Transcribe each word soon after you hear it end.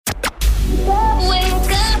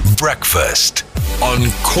Breakfast on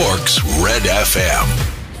Cork's Red FM.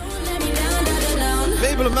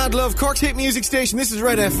 Mabel and Mad Love, Cork's hit music station. This is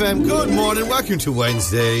Red FM. Good morning. Welcome to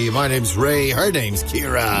Wednesday. My name's Ray. Her name's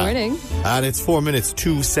Ciara. Morning. And it's 4 minutes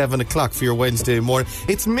to 7 o'clock for your Wednesday morning.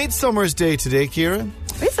 It's Midsummer's Day today, Ciara.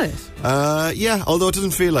 Is it? Yeah, although it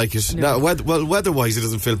doesn't feel like it. No. Weather-wise, it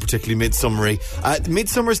doesn't feel particularly midsummery.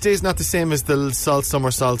 Midsummer's Day is not the same as the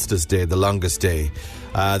summer solstice day, the longest day.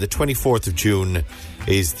 The 24th of June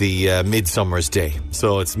is the Midsummer's Day.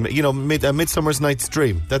 So it's, Midsummer's Night's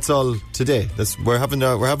Dream. That's all today. We're having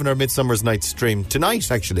our Midsummer's Night's Dream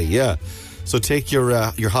tonight, actually, yeah. So take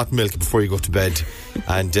your hot milk before you go to bed,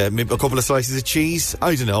 and maybe a couple of slices of cheese.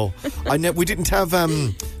 I don't know. We didn't have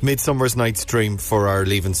Midsummer's Night's Dream for our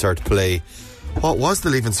Leaving Cert play. What was the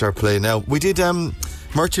Leaving Cert play? Now we did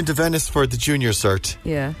Merchant of Venice for the Junior Cert.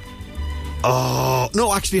 Yeah. Oh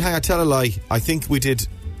no, actually, hang on, tell a lie. I think we did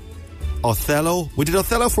Othello. We did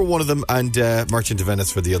Othello for one of them and Merchant of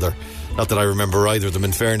Venice for the other. Not that I remember either of them,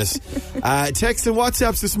 in fairness. Text and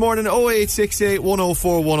WhatsApps this morning 0868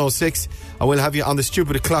 104 106, and we'll have you on the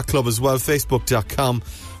Stupid O'Clock Club as well,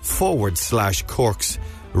 facebook.com/Cork's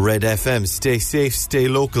Red FM. Stay safe, stay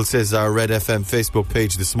local, says our Red FM Facebook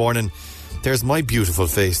page this morning. There's my beautiful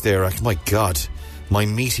face there. My God, my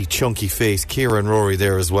meaty chunky face. Ciara and Rory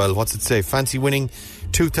there as well. What's it say? Fancy winning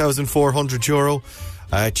 €2,400?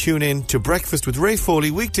 Tune in to Breakfast with Ray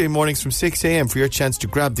Foley weekday mornings from 6 a.m. for your chance to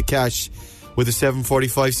grab the cash with a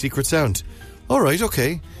 7:45 secret sound. All right,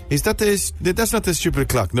 okay. That's not the Stupid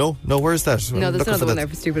O'Clock? No, where's that? No, there's another one there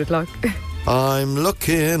for Stupid O'Clock. I'm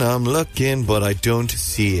looking, but I don't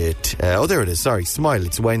see it. Oh, there it is. Sorry, smile.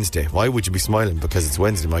 It's Wednesday. Why would you be smiling? Because it's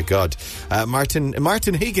Wednesday. My God.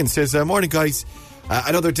 Martin Higgins says, "Morning, guys.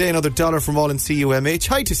 Another day, another dollar from all in CUMH.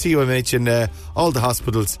 Hi to CUMH and all the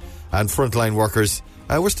hospitals and frontline workers.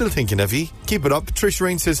 We're still thinking of you. Keep it up." Trish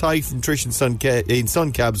Rain says hi from Trish in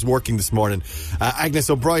Sun Cabs, working this morning. Agnes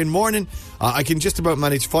O'Brien, morning. I can just about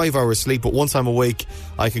manage 5 hours sleep, but once I'm awake,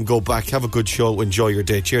 I can go back, have a good show, enjoy your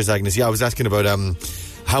day. Cheers, Agnes. Yeah, I was asking about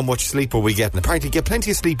how much sleep are we getting. Apparently, you get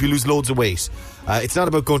plenty of sleep, you lose loads of weight. It's not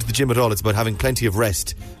about going to the gym at all, it's about having plenty of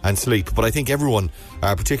rest and sleep. But I think everyone,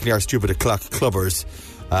 particularly our Stupid O'Clock clubbers,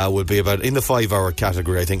 will be about in the 5 hour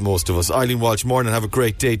category, I think most of us. Eileen Walsh, morning, have a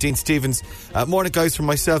great day. Dean Stevens, morning guys from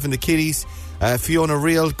myself and the kiddies. Fiona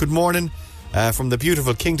Real, good morning. From the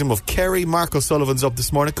beautiful kingdom of Kerry, Mark O'Sullivan's up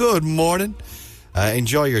this morning. Good morning.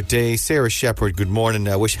 Enjoy your day. Sarah Shepherd, good morning.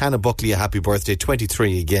 Wish Hannah Buckley a happy birthday,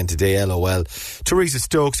 23 again today, LOL. Teresa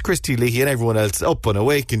Stokes, Christy Leahy and everyone else up and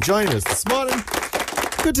awake and joining us this morning.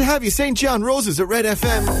 Good to have you. St. John Roses at Red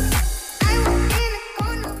FM.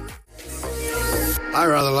 I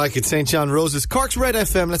rather like it, St. John Roses. Cork's Red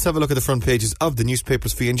FM. Let's have a look at the front pages of the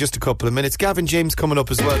newspapers for you in just a couple of minutes. Gavin James coming up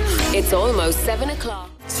as well. It's almost 7 o'clock.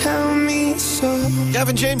 Tell me so.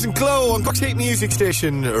 Gavin James and Chloe on Cork's hit music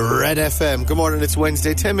station, Red FM. Good morning, it's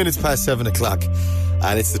Wednesday, 10 minutes past 7 o'clock.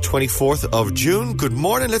 And it's the 24th of June. Good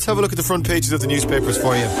morning. Let's have a look at the front pages of the newspapers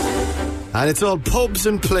for you. And it's all pubs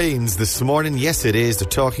and planes this morning. Yes, it is. They're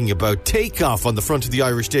talking about Takeoff on the front of the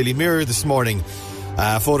Irish Daily Mirror this morning.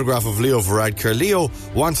 A photograph of Leo Varadkar. Leo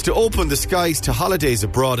wants to open the skies to holidays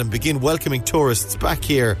abroad and begin welcoming tourists back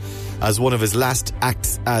here as one of his last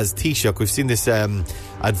acts as Taoiseach. We've seen this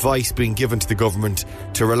advice being given to the government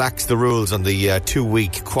to relax the rules on the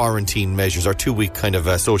 2-week quarantine measures, or 2-week kind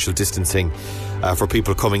of social distancing for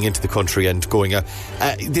people coming into the country and going out.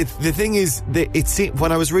 The thing is,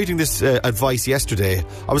 when I was reading this advice yesterday,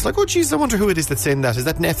 I was like, oh geez, I wonder who it is that's saying that. Is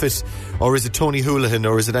that Neffet, or is it Tony Houlihan,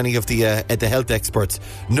 or is it any of the health experts?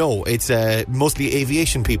 No, it's mostly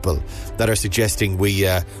aviation people that are suggesting we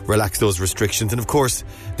relax those restrictions. And of course,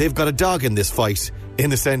 they've got a dog in this fight, in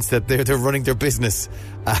the sense that they're running their business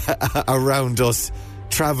around us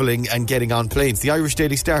travelling and getting on planes. The Irish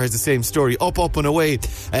Daily Star has the same story. Up and away.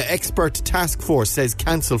 Expert task force says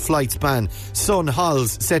cancel flights ban. Sun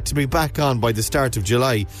Halls set to be back on by the start of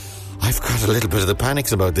July. I've got a little bit of the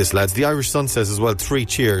panics about this, lads. The Irish Sun says as well, 3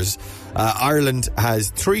 cheers. Ireland has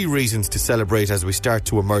 3 reasons to celebrate as we start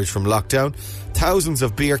to emerge from lockdown. Thousands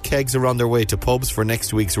of beer kegs are on their way to pubs for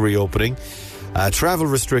next week's reopening. Travel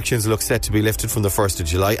restrictions look set to be lifted from the 1st of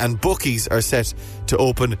July, and bookies are set to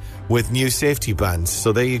open with new safety bans.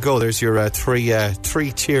 So there you go. There's your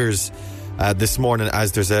 3 cheers this morning,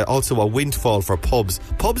 as there's also a windfall for pubs.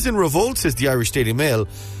 Pubs in revolt, says the Irish Daily Mail.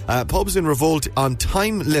 Pubs in revolt on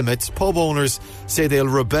time limits. Pub owners say they'll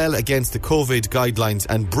rebel against the COVID guidelines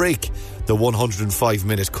and break the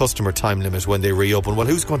 105-minute customer time limit when they reopen. Well,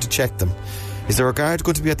 who's going to check them? Is there a guard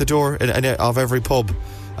going to be at the door of every pub?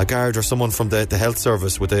 A guard or someone from the health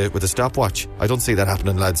service with a stopwatch? I don't see that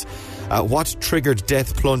happening, lads. What triggered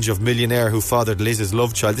death plunge of millionaire who fathered Liz's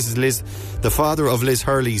love child? This is Liz, the father of Liz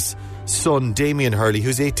Hurley's son, Damien Hurley,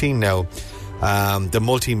 who's 18 now. The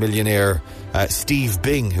multi-millionaire Steve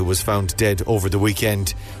Bing, who was found dead over the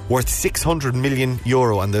weekend, worth €600 million,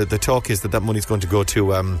 and the talk is that money's going to go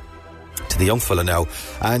to the young fella now.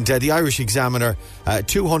 And the Irish Examiner,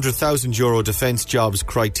 €200,000 defence jobs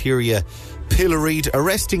criteria pilloried.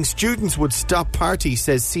 Arresting students would stop party,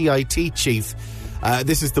 says CIT chief.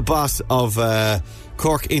 This is the boss of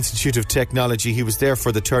Cork Institute of Technology. He was there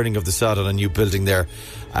for the turning of the sod on a new building there,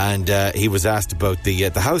 and he was asked about the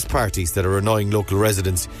house parties that are annoying local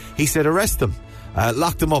residents. He said arrest them,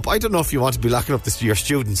 lock them up. I don't know if you want to be locking up your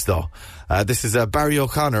students though. This is Barry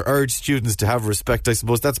O'Connor urged students to have respect. I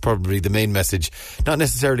suppose that's probably the main message. Not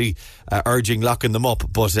necessarily urging locking them up,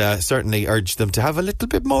 but certainly urged them to have a little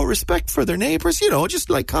bit more respect for their neighbours, just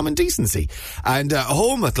like common decency. And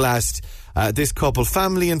home at last, this couple,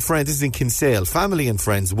 family and friends, this is in Kinsale, family and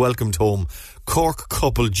friends welcomed home Cork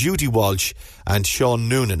couple Judy Walsh and Sean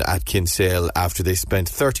Noonan at Kinsale after they spent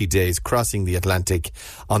 30 days crossing the Atlantic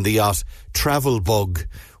on the yacht Travel Bug,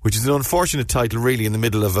 which is an unfortunate title really in the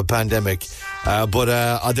middle of a pandemic,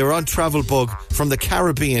 but they were on Travel Bug from the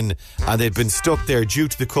Caribbean, and they'd been stuck there due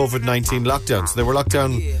to the COVID-19 lockdown, so they were locked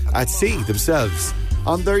down at sea themselves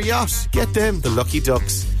on their yacht. Get them, the lucky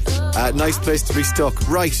ducks. Nice place to be stuck.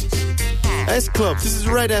 Right, S Club, this is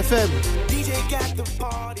Red FM. DJ got the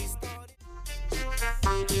party started.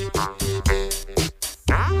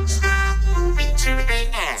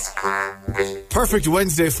 Perfect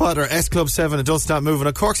Wednesday fodder, S Club 7 and Don't Stop Moving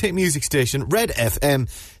on Cork's hit music station, Red FM,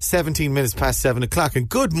 17 minutes past 7 o'clock. And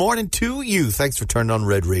good morning to you. Thanks for turning on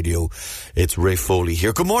Red Radio. It's Ray Foley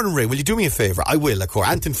here. Good morning, Ray. Will you do me a favour? I will, of course.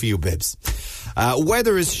 Anything for you, babes.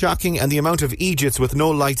 Weather is shocking and the amount of Egypts with no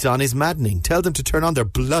lights on is maddening. Tell them to turn on their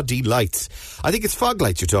bloody lights. I think it's fog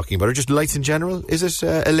lights you're talking about, or just lights in general. Is it,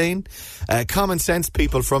 Elaine? Common sense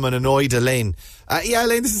people from an annoyed Elaine. Yeah,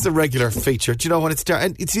 Elaine, this is a regular feature. Do you know when it's dark?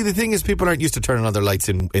 And see, the thing is, people aren't used to turning on their lights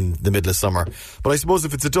in the middle of summer. But I suppose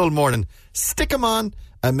if it's a dull morning, stick them on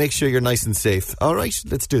and make sure you're nice and safe. All right,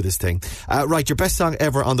 let's do this thing. Right, your best song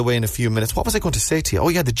ever on the way in a few minutes. What was I going to say to you? Oh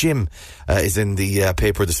yeah, the gym is in the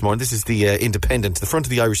paper this morning. This is the Independent, the front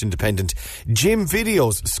of the Irish Independent. Gym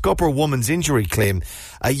videos scupper woman's injury claim.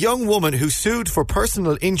 A young woman who sued for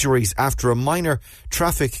personal injuries after a minor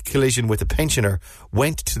traffic collision with a pensioner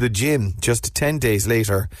went to the gym just 10 days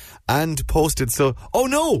later and posted oh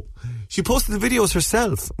no! She posted the videos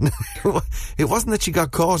herself. It wasn't that she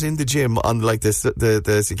got caught in the gym on like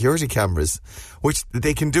the security cameras, which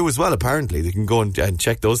they can do as well, apparently. They can go and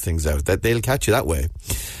check those things out. That they'll catch you that way.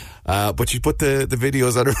 But she put the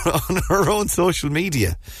videos on her own social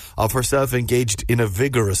media of herself engaged in a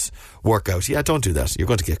vigorous workout. Yeah, don't do that. You're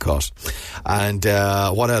going to get caught. And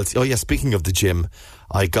what else? Oh yeah, speaking of the gym,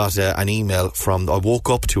 I got I woke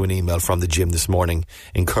up to an email from the gym this morning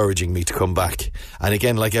encouraging me to come back. And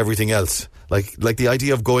again, like everything else, like the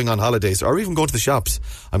idea of going on holidays or even going to the shops,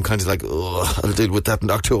 I'm kind of like, I'll deal with that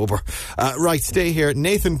in October. Right, stay here.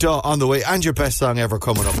 Nathan Daw on the way, and your best song ever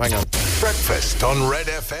coming up. Hang on. Breakfast on Red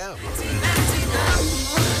FM.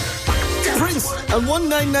 Prince and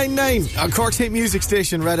 1999 on Cork's hit music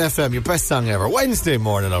station, Red FM. Your best song ever. Wednesday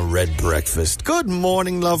morning on Red Breakfast. Good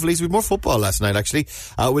morning, lovelies. We had more football last night, actually.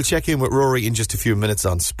 We'll check in with Rory in just a few minutes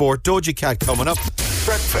on sport. Doja Cat coming up.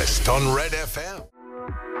 Breakfast on Red FM.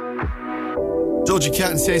 Doja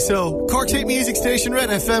Cat and Say So. Cork's hit music station, Red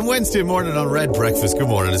FM. Wednesday morning on Red Breakfast. Good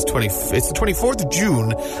morning. It's the 24th of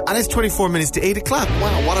June and it's 24 minutes to 8 o'clock.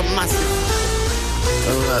 Wow, what a massive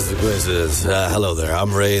coincidence. Hello there,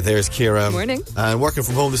 I'm Ray. There's Ciara. Good morning. And working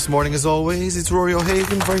from home this morning, as always, it's Rory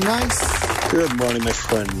O'Hagan. Very nice. Good morning, my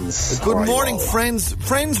friends. Good morning, friends.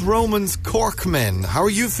 Friends, Romans, Cork men. How are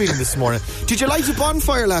you feeling this morning? Did you light a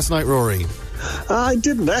bonfire last night, Rory? I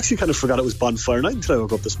didn't. I actually kind of forgot it was bonfire night until I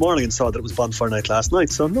woke up this morning and saw that it was bonfire night last night.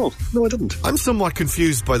 So no, I didn't. I'm somewhat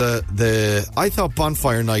confused by I thought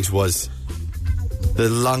bonfire night was the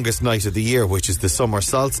longest night of the year, which is the summer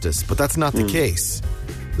solstice, but that's not the case.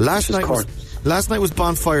 Last night was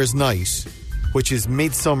bonfires night, which is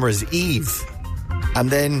Midsummer's Eve, and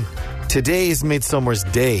then today is Midsummer's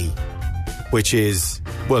Day, which is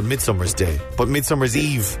Midsummer's Day, but Midsummer's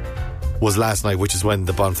Eve was last night, which is when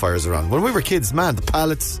the bonfires are on. When we were kids, man, the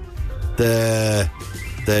pallets, the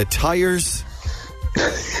tires,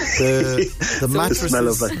 the mattresses, the smell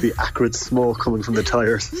of like the acrid smoke coming from the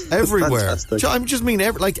tires everywhere. I just mean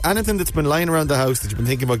like anything that's been lying around the house that you've been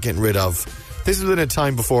thinking about getting rid of, this is within a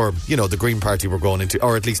time before, the Green Party were going into,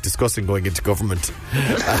 or at least discussing going into government.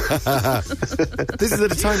 This is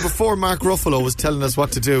at a time before Mark Ruffalo was telling us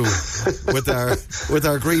what to do with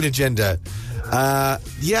our green agenda.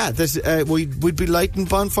 We'd be lighting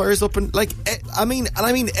bonfires up and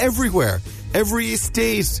everywhere. Every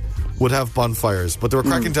estate would have bonfires, but they were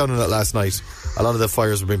cracking down on it last night. A lot of the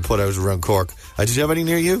fires were being put out around Cork. Did you have any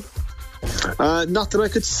near you? Not that I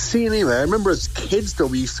could see anyway. I remember as kids, though,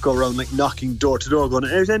 we used to go around knocking door to door, going,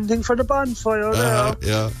 "Is anything for the bonfire?"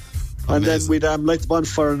 Yeah. And then we'd light the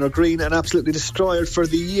bonfire on our green and absolutely destroy it for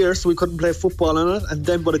the year, so we couldn't play football on it. And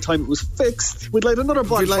then by the time it was fixed, we'd light another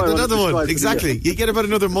bonfire. We'd light another one, exactly. You get about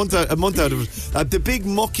another month out of it. The big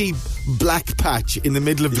mucky black patch in the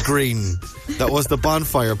middle of the green, that was the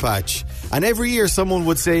bonfire patch. And every year someone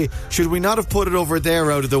would say, "Should we not have put it over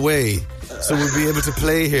there out of the way, so we'll be able to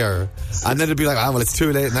play here?" And then it'd be like, well, it's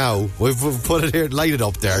too late now. We've put it here, light it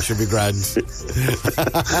up there, should be grand.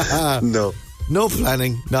 No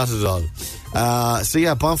planning, not at all.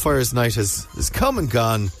 Bonfires night has come and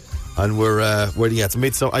gone, and it's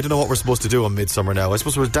midsummer. I don't know what we're supposed to do on midsummer now. I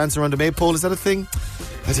suppose we're dancing around a maypole. Is that a thing?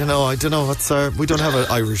 I don't know. We don't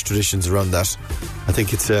have Irish traditions around that. I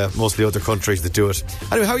think it's mostly other countries that do it.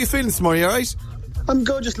 Anyway, how are you feeling this morning? You all right? I'm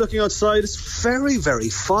good, just looking outside. It's very, very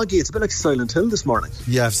foggy. It's a bit like Silent Hill this morning.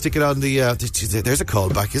 Yeah, stick it on the... there's a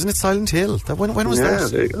callback, isn't it? Silent Hill. When was that? Yeah,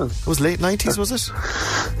 there you go. It was late 90s, was it?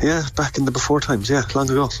 Yeah, back in the before times,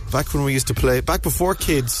 long ago. Back when we used to play... Back before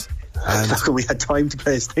kids... And back when we had time to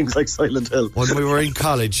play things like Silent Hill. When we were in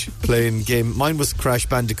college playing game... Mine was Crash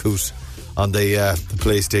Bandicoot on the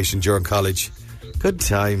PlayStation during college. Good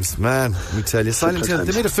times, man. Let me tell you. Silent Hill.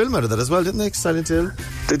 They made a film out of that as well, didn't they? Silent Hill.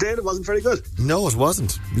 They did. It wasn't very good. No, it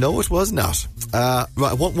wasn't. No, it was not.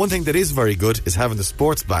 One thing that is very good is having the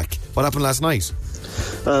sports back. What happened last night?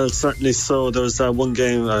 Certainly so. There was one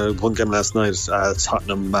game last night.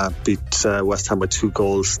 Tottenham beat West Ham by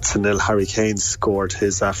 2-0. Harry Kane scored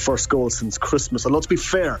his first goal since Christmas. Although, to be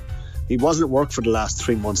fair, he wasn't at work for the last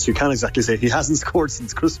 3 months. You can't exactly say he hasn't scored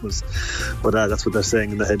since Christmas. But that's what they're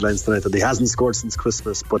saying in the headlines tonight, that he hasn't scored since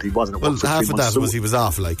Christmas, but he wasn't at work for 3 months. Half of that was he was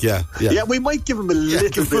off, Yeah, we might give him a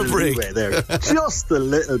little bit of leeway there. Just a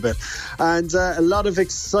little bit. And a lot of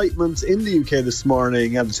excitement in the UK this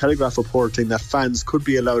morning. The Telegraph reporting that fans could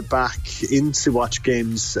be allowed back in to watch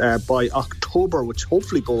games by October, which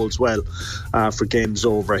hopefully bodes well for games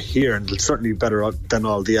over here. And it'll certainly be better than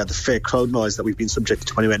all the fake crowd noise that we've been subjected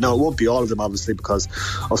to anyway. Now, it won't be all of them, obviously, because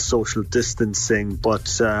of social distancing,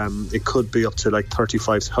 but it could be up to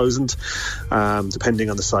 35,000 depending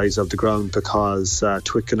on the size of the ground, because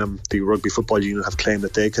Twickenham, the rugby football union, have claimed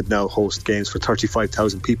that they could now host games for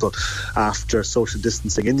 35,000 people after social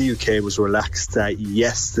distancing in the UK was relaxed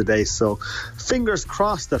yesterday. So fingers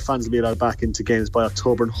crossed that fans will be allowed back into games by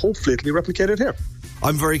October, and hopefully it'll be replicated here.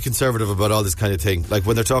 I'm very conservative about all this kind of thing.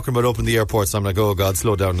 When they're talking about opening the airports, I'm like, oh God,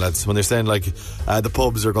 slow down, lads. When they're saying the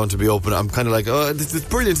pubs are going to be open, I'm kind of like, oh, this is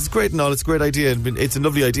brilliant, it's great and all, it's a great idea, it's a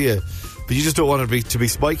lovely idea, but you just don't want it to be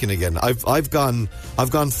spiking again. I've gone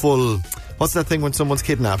full. What's that thing when someone's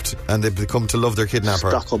kidnapped and they become to love their kidnapper?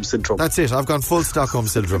 Stockholm syndrome. That's it. I've gone full Stockholm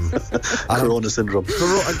syndrome. Corona syndrome.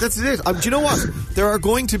 That's it. Do you know what? There are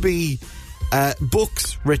going to be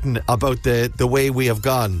books written about the way we have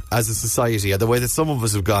gone as a society, the way that some of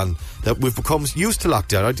us have gone, that we've become used to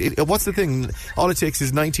lockdown. What's the thing? All it takes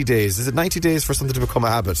is 90 days. Is it 90 days for something to become a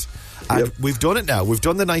habit? And we've done it now. We've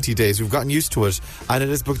done the 90 days. We've gotten used to it. And it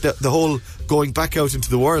is the whole going back out into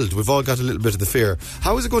the world. We've all got a little bit of the fear.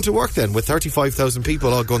 How is it going to work then with 35,000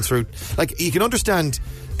 people all going through? You can understand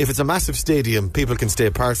if it's a massive stadium, people can stay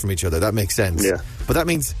apart from each other. That makes sense. Yeah. But that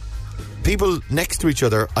means people next to each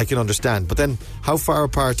other, I can understand. But then how far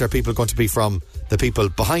apart are people going to be from the people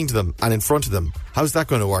behind them and in front of them? How's that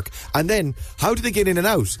going to work? And then, how do they get in and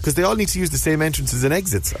out? Because they all need to use the same entrances and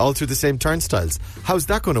exits, all through the same turnstiles. How's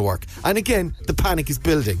that going to work? And again, the panic is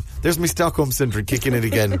building. There's my Stockholm syndrome kicking in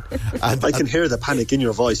again. And I can hear the panic in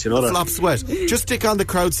your voice, you know that? Flop sweat. Just stick on the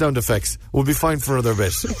crowd sound effects. We'll be fine for another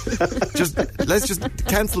bit. Let's just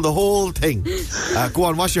cancel the whole thing. Go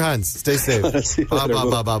on, wash your hands. Stay safe.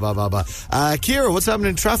 Ciara, what's happening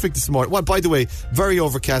in traffic this morning? Well, by the way, very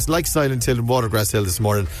overcast, like Silent Hill and Watergrass Hill this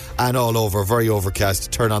morning, and all over, very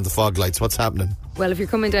overcast. Turn on the fog lights. What's happening? Well, if you're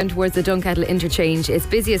coming down towards the Dunkettle interchange, it's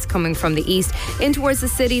busiest coming from the east in towards the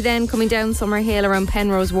city, then coming down Summerhill around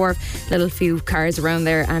Penrose Wharf, little few cars around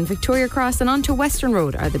there, and Victoria Cross and onto Western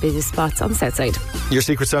Road are the busiest spots on the south side. Your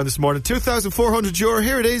secret sound this morning, €2,400.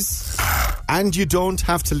 Here it is. And you don't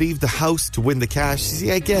have to leave the house to win the cash. See,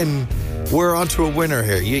 again, we're onto a winner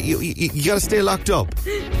here. You got to stay locked up.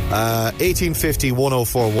 1850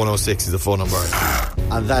 104 106 is the phone number.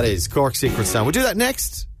 And that is Cork Secret Sound. We'll do that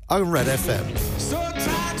next on Red FM. So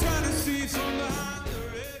tired trying to see from behind the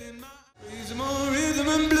red in my rhythm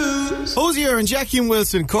and blues. Hosier and Jackie and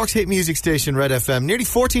Wilson, Cork's hit music station, Red FM. Nearly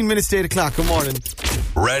 14 minutes to 8 o'clock. Good morning.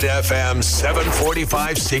 Red FM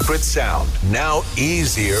 745 Secret Sound. Now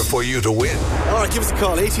easier for you to win. All right, give us a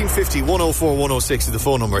call. 1850 104 106 is the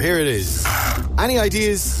phone number. Here it is. Any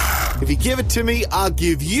ideas? If you give it to me, I'll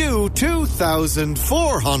give you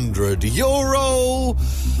 €2,400.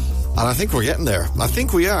 And I think we're getting there. I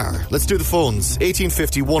think we are. Let's do the phones.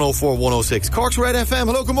 1850 104 106. Cork's Red FM.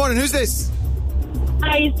 Hello, good morning. Who's this?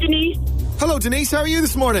 Hi, it's Denise. Hello, Denise. How are you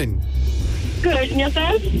this morning? Good, and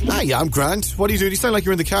yourself? Yeah, I'm grand. What are you doing? You sound like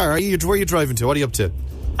you're in the car. Where are you driving to? What are you up to?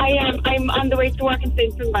 I am. I'm on the way to work in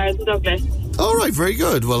St. Bars in Douglas. All right, very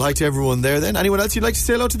good. Well, hi to everyone there then. Anyone else you'd like to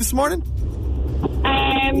say hello to this morning?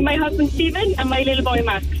 My husband Stephen and my little boy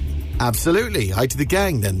Max. Absolutely. Hi to the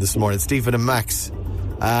gang then this morning, Stephen and Max.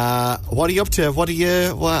 What are you up to? How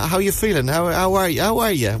are you feeling? How are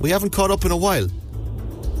you? We haven't caught up in a while.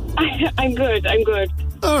 I'm good.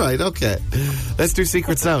 All right, okay. Let's do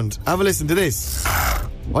Secret Sound. Have a listen to this.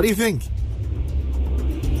 What do you think?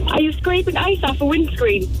 Are you scraping ice off a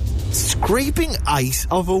windscreen? Scraping ice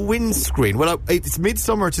off a windscreen. Well, it's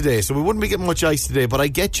midsummer today, so we wouldn't be getting much ice today, but I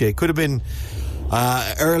get you. It could have been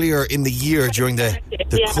earlier in the year during the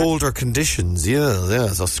colder conditions. Yeah.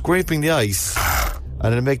 So scraping the ice,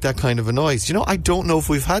 and it'll make that kind of a noise. You know, I don't know if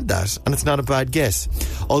we've had that, and it's not a bad guess.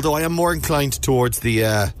 Although I am more inclined towards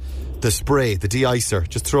the spray, the de-icer.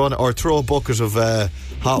 Just throw a bucket of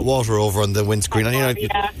hot water over on the windscreen. And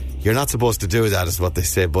you're not supposed to do that, is what they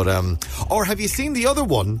say. But or have you seen the other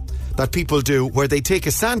one that people do, where they take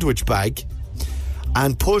a sandwich bag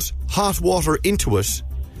and put hot water into it,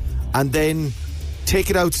 and then take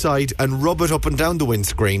it outside and rub it up and down the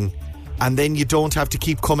windscreen, and then you don't have to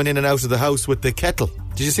keep coming in and out of the house with the kettle?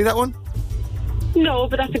 Did you see that one? No,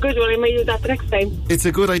 but that's a good one. I might use that the next time. It's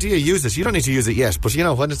a good idea. Use it. You don't need to use it yet, but you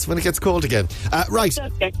know, when it gets cold again. Right.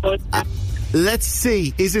 Let's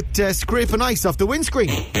see. Is it scraping ice off the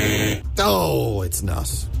windscreen? Oh, it's not.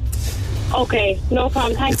 Okay, no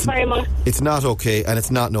problem. Thanks very much. It's not okay, and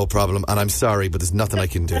it's not no problem, and I'm sorry, but there's nothing I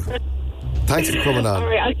can do. Thanks for coming on. All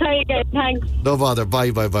right, I'll try again. Thanks. No bother. Bye.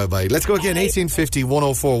 Let's go again. 1850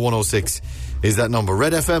 104 106 is that number.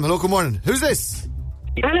 Red FM. Hello, good morning. Who's this?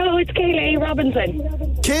 Hello, it's Kaylee Robinson.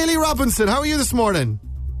 Kaylee Robinson, how are you this morning?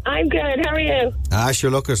 I'm good. How are you?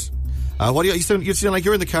 Sure, look it. What do you sound like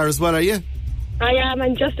you're in the car as well, are you? I am.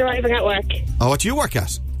 I'm just arriving at work. Oh, what do you work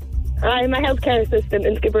at? I'm a healthcare assistant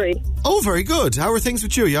in Skibbereen. Oh, very good. How are things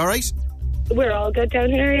with you? You all right? We're all good down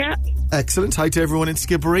here, yeah. Excellent. Hi to everyone in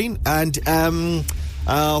Skibbereen. And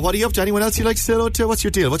what are you up to? Anyone else you'd like to say hello to? What's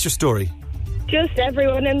your deal? What's your story? Just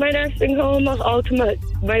everyone in my nursing home, all to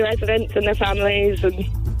my residents and their families and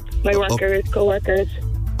my workers, co-workers.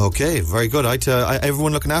 Okay, very good. Hi to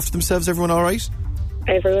everyone looking after themselves. Everyone all right?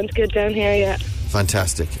 Everyone's good down here, yeah.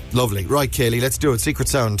 Fantastic. Lovely. Right, Kaylee, let's do it. Secret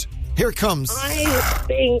Sound. Here it comes. I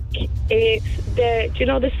think it's do you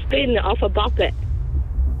know the spin off a Bop It?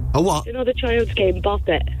 A what? Do you know the child's game, Bop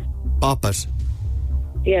It? Bop It.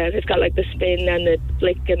 Yeah, it's got like the spin and the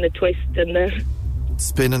flick and the twist and the...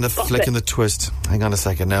 Spin and the flick and the twist. Hang on a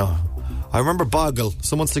second now. I remember Boggle.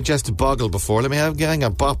 Someone suggested Boggle before. Let me hang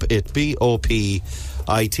on. Bop It.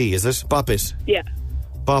 B-O-P-I-T. Is it? Bop It. Yeah.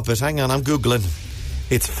 Bop It. Hang on. I'm Googling.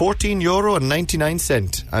 It's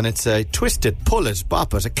 €14.99 and it's a Twist It, Pull It,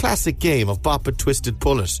 Bop It. A classic game of Bop It, Twist It,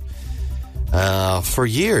 Pull It. For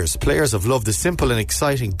years, players have loved the simple and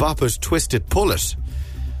exciting Bop It, Twist It, Pull It.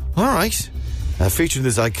 All right. Featuring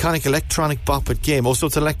this iconic electronic Bop It game. Oh, so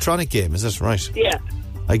it's an electronic game, is it? Right. Yeah.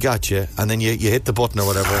 I got you. And then you hit the button or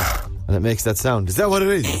whatever, and it makes that sound. Is that what it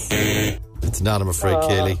is? It's not, I'm afraid,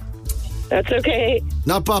 Kaylee. That's okay.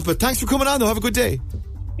 Not Bop It. Thanks for coming on, though. Have a good day.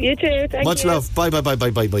 You too. Thank Much you. love. Bye.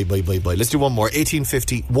 Let's do one more.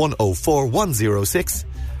 1850 104 106.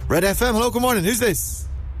 Red FM. Hello, good morning. Who's this?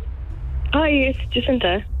 Hi, it's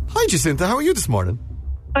Jacinta. Hi, Jacinta. How are you this morning?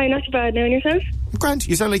 Hi, not too bad now, and yourself? Grant,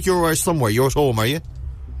 you sound like you're somewhere. You're at home, are you?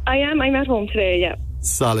 I am. I'm at home today, yeah.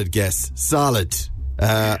 Solid guess. Solid.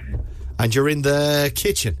 And you're in the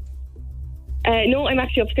kitchen? No, I'm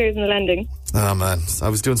actually upstairs in the landing. Oh, man. I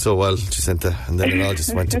was doing so well, Jacinta, and then it all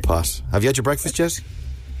just went to pot. Have you had your breakfast yet?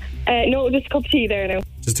 No, just a cup of tea there now.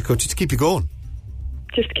 Just to keep you going?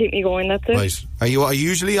 Just to keep me going, that's it. Right. Are you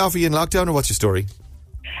usually off? Are you in lockdown, or what's your story?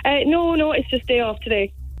 No, it's just day off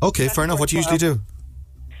today. Okay, fair enough. What do you usually do?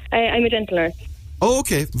 I'm a dental nurse. Oh,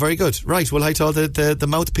 okay. Very good. Right. Well, hi to all the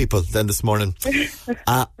mouth people then this morning.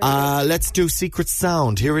 Let's do Secret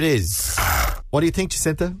Sound. Here it is. What do you think,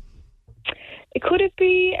 Jacinta? Could it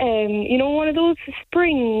be, one of those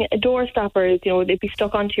spring door stoppers, they'd be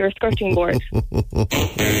stuck onto your skirting board?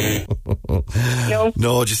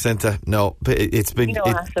 No, Jacinta, no. It's been... do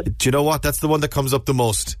you know what? That's the one that comes up the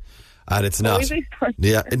most. And it's not.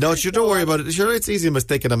 Yeah. No, don't worry about it. Sure, it's easy a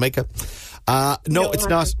mistake and a makeup. No, it's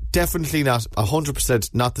not. Definitely not.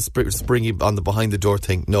 100% not the springy on the behind the door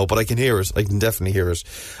thing. No, but I can hear it. I can definitely hear it.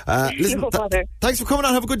 Listen, thanks for coming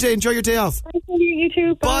on. Have a good day. Enjoy your day off. Thank you. You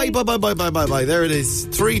too. Bye. Bye. There it is.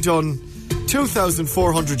 3 done.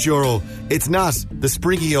 €2,400. It's not the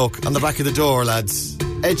springy oak on the back of the door, lads.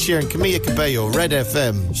 Ed Sheeran, Camilla Cabello, Red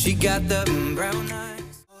FM. She got the brown eyes.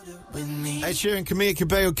 Ed Sheeran, Camilla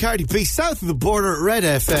Cabello, Cardi B, south of the border, Red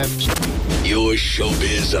FM. Your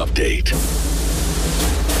showbiz update.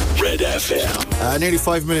 Red FM. Nearly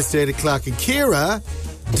 5 minutes to 8 o'clock. And Ciara,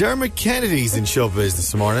 Dermot Kennedy's in showbiz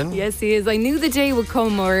this morning. Yes, he is. I knew the day would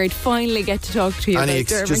come where I'd finally get to talk to you about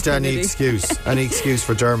Dermot Kennedy. Any excuse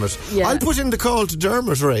for Dermot. Yeah. I'll put in the call to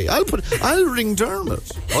Dermot, Ray. I'll ring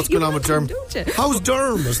Dermot. What's going on with Dermot? How's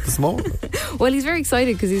Dermot this morning? Well, he's very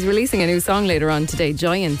excited because he's releasing a new song later on today,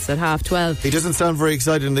 Giants, at 12:30. He doesn't sound very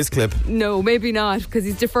excited in this clip. No, maybe not, because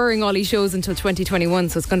he's deferring all his shows until 2021,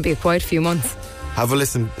 so it's going to be a quiet few months. Have a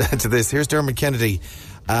listen to this. Here's Dermot Kennedy.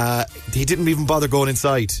 He didn't even bother going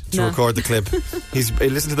inside to record the clip.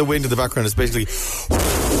 Listen to the wind in the background. It's basically...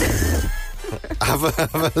 have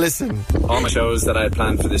a listen. All my shows that I had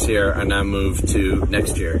planned for this year are now moved to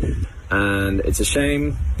next year. And it's a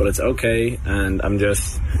shame, but it's okay. And I'm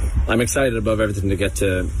excited above everything to get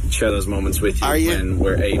to share those moments with you when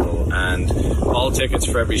we're able. And all tickets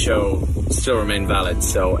for every show still remain valid.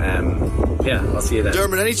 So, I'll see you then.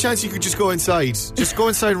 Dermot, any chance you could just go inside? Just go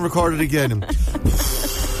inside and record it again.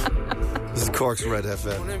 This is Cork's Red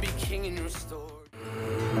FM.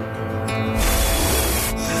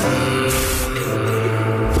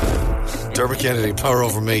 Dermot Kennedy, Power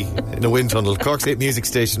Over Me in a wind tunnel. Cork's 8 music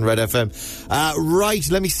station, Red FM. Right,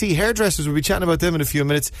 let me see. Hairdressers, we'll be chatting about them in a few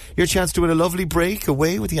minutes. Your chance to win a lovely break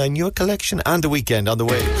away with the I Knew It collection and the weekend on the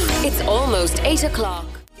way. It's almost 8 o'clock.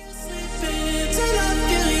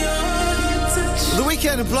 The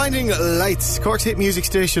weekend of blinding lights. Cork's 8 music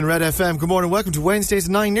station, Red FM. Good morning, welcome to Wednesdays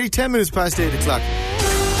at 9, nearly 10 minutes past 8 o'clock.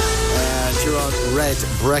 And you're on Red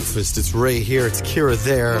Breakfast. It's Ray here, it's Ciara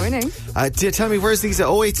there. Morning. Tell me, where's these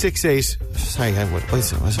 0868? Sorry,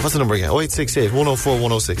 what's the number again? 0868 104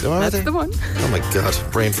 106. Am I right That's there? the one. Oh my God,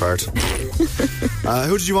 brain fart.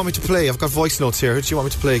 Who did you want me to play? I've got voice notes here. Who did you want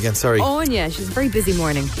me to play again? Sorry. Anya, she's a very busy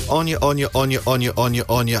morning. Anya.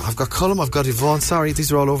 I've got Cullum, I've got Yvonne. Sorry,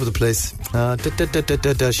 these are all over the place.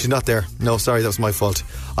 She's not there. No, sorry, that was my fault.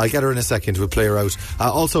 I'll get her in a second. We'll play her out.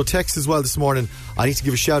 Also, text as well this morning. I need to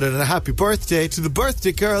give a shout out and a happy birthday to the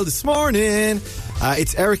birthday girl this morning.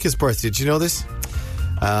 It's Erica's birthday. Did you know this?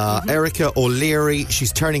 Erica O'Leary,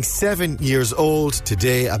 she's turning 7 years old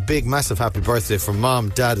today. A big, massive happy birthday from Mom,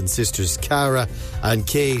 Dad and sisters Cara and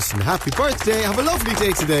Kate. And happy birthday. Have a lovely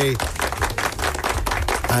day today.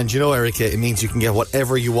 And you know, Erica, it means you can get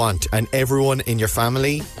whatever you want. And everyone in your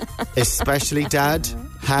family, especially Dad,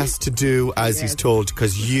 has to do as he's told,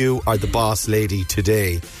 because you are the boss lady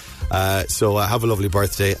today. So have a lovely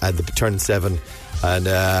birthday and turning 7. And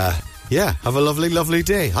have a lovely, lovely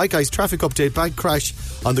day. Hi guys, traffic update. Bad crash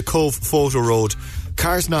on the Cove Photo Road.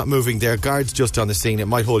 Cars not moving there. Guards just on the scene. It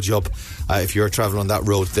might hold you up if you're travelling on that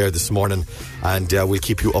road there this morning. And we'll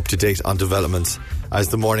keep you up to date on developments as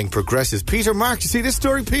the morning progresses. Peter Mark, you see this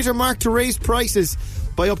story? Peter Mark to raise prices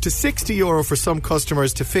by up to €60 for some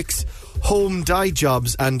customers to fix home dye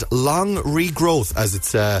jobs and long regrowth, as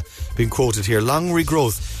it's been quoted here. Long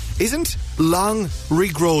regrowth. Isn't long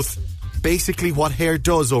regrowth basically what hair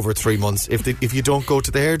does over 3 months if you don't go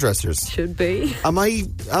to the hairdressers? Should be. Am I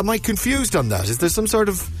confused on that? Is there some sort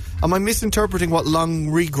of... Am I misinterpreting what long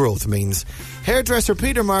regrowth means? Hairdresser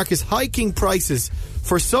Peter Mark is hiking prices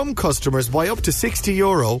for some customers by up to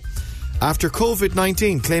 €60 after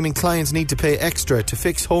COVID-19, claiming clients need to pay extra to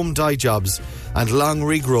fix home dye jobs and long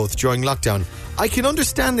regrowth during lockdown. I can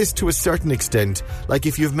understand this to a certain extent, like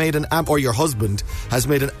if you've made or your husband has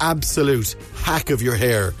made an absolute hack of your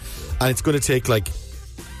hair and it's going to take like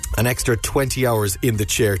an extra 20 hours in the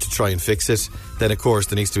chair to try and fix it, then of course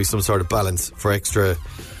there needs to be some sort of balance for extra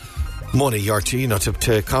money or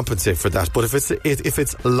to compensate for that. But if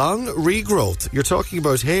it's long regrowth, you're talking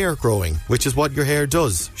about hair growing, which is what your hair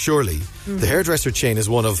does, surely. The hairdresser chain is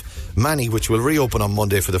one of many which will reopen on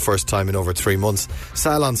Monday for the first time in over 3 months.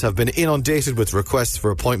 Salons have been inundated with requests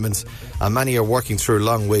for appointments and many are working through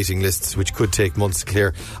long waiting lists which could take months to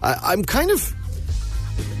clear. I'm kind of...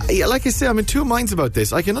 like I say, I'm in two minds about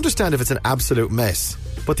this. I can understand if it's an absolute mess.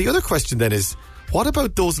 But the other question then is, what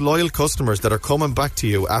about those loyal customers that are coming back to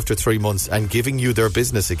you after 3 months and giving you their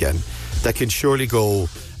business again that can surely go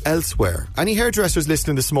elsewhere? Any hairdressers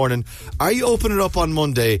listening this morning, are you opening up on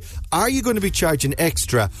Monday? Are you going to be charging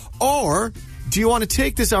extra? Or do you want to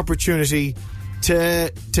take this opportunity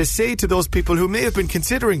to say to those people who may have been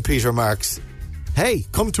considering Peter Marks, hey,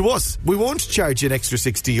 come to us. We won't charge you an extra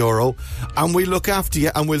 €60 and we'll look after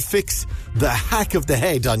you and we'll fix the hack of the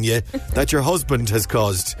head on you that your husband has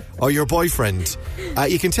caused or your boyfriend.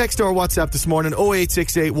 You can text or WhatsApp this morning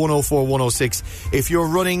 0868 104 106 if you're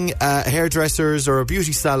running hairdressers or a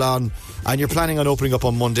beauty salon and you're planning on opening up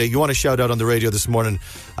on Monday. You want to shout out on the radio this morning.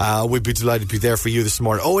 We'd be delighted to be there for you this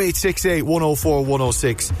morning. 0868 104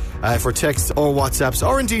 106 for texts or WhatsApps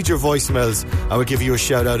or indeed your voicemails. I will give you a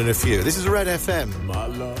shout out in a few. This is Red FM. My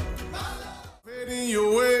love, in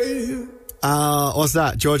your way. What's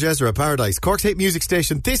that? George Ezra, Paradise. Cork's hit music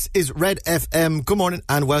station. This is Red FM. Good morning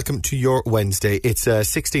and welcome to your Wednesday. It's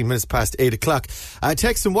 16 minutes past 8 o'clock.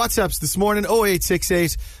 Text and WhatsApps this morning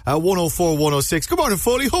 0868 104 106. Good morning,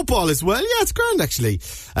 Foley. Hope all is well. Yeah, it's grand actually.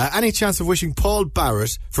 Any chance of wishing Paul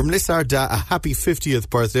Barrett from Lissarda a happy 50th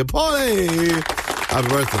birthday? Paulie! Happy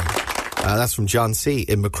birthday. That's from John C.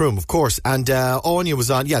 in Macroom, of course. And Anya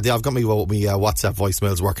was on. Yeah, I've got me WhatsApp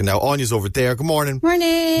voicemails working now. Anya's over there. Good morning.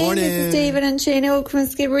 Morning. Morning. This is David and Shane Oak from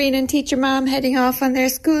Skibbereen and Teacher Mom heading off on their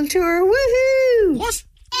school tour. Woohoo! What?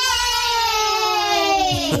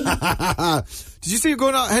 Did you say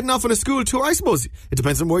you're heading off on a school tour? I suppose it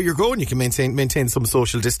depends on where you're going. You can maintain some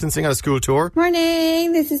social distancing on a school tour.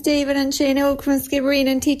 Morning. This is David and Shane Oak from Skibbereen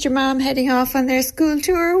and Teacher Mom heading off on their school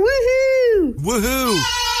tour. Woohoo! Woohoo!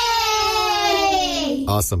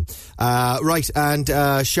 Awesome. Right, and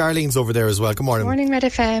Charlene's over there as well. Good morning. Morning, Red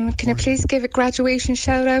FM. Can I please give a graduation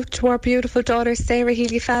shout out to our beautiful daughter Sarah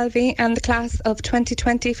Healy-Falvey and the class of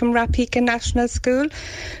 2020 from Rapika National School,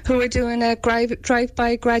 who are doing a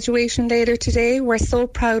drive-by graduation later today. We're so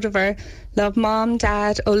proud of her. Love, Mom,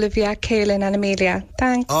 Dad, Olivia, Kaylin and Amelia.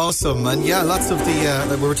 Thanks. Awesome. And yeah, lots of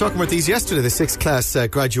the we were talking about these yesterday, the 6th class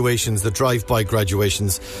graduations, the drive-by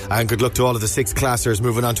graduations, and good luck to all of the 6th classers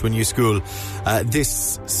moving on to a new school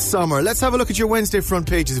this summer. Let's have a look at your Wednesday front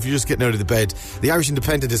pages if you're just getting out of the bed. The Irish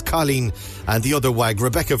Independent is Colleen and the other wag,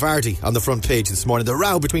 Rebecca Vardy, on the front page this morning. The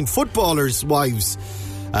row between footballers' wives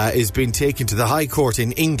is being taken to the High Court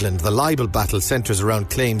in England. The libel battle centres around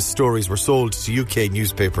claims stories were sold to UK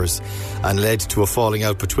newspapers and led to a falling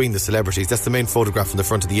out between the celebrities. That's the main photograph from the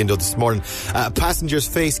front of the Indo this morning. Passengers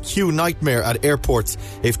face queue nightmare at airports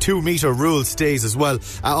if 2-metre rule stays as well.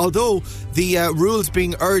 Although the rules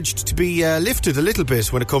being urged to be lifted a little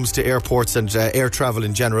bit when it comes to airports and air travel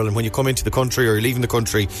in general. And when you come into the country or you're leaving the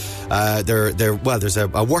country, there's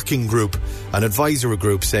a working group, an advisory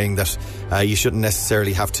group saying that you shouldn't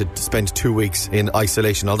necessarily have to spend 2 weeks in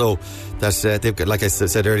isolation, although that they've got, like I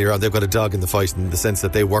said earlier on, they've got a dog in the fight in the sense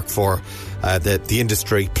that they work for the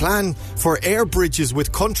industry. Plan for air bridges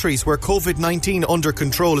with countries where COVID-19 under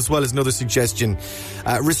control as well as another suggestion.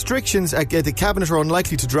 Restrictions, the Cabinet are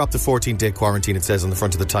unlikely to drop the 14-day quarantine, it says on the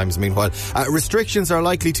front of the Times. Meanwhile, restrictions are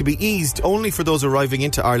likely to be eased only for those arriving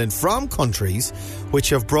into Ireland from countries which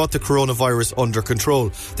have brought the coronavirus under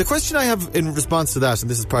control. The question I have in response to that,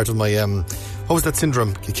 and this is part of my what was that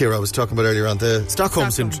syndrome, Ciara, I was talking about earlier on, the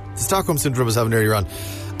Stockholm syndrome. The Stockholm syndrome I was having earlier on,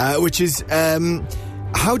 which is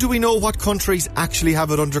how do we know what countries actually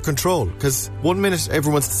have it under control? Because 1 minute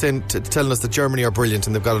everyone's telling us that Germany are brilliant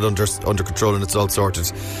and they've got it under control and it's all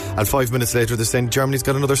sorted, and 5 minutes later they're saying Germany's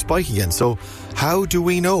got another spike again. So how do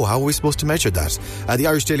we know? How are we supposed to measure that? The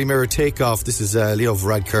Irish Daily Mirror takeoff. This is Leo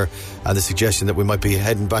Varadkar and the suggestion that we might be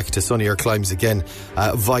heading back to sunnier climes again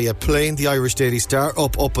via plane. The Irish Daily Star,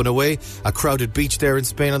 up and away. A crowded beach there in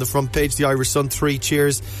Spain on the front page. The Irish Sun, 3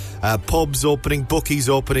 cheers. Pubs opening, bookies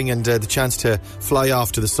opening, and the chance to fly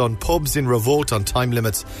off to the sun. Pubs in revolt on time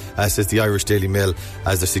limits, says the Irish Daily Mail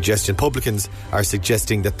as their suggestion. Publicans are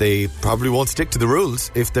suggesting that they probably won't stick to the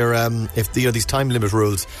rules if they're these time limit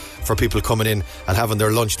rules for people coming in and having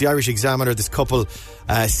their lunch. The Irish Examiner, this couple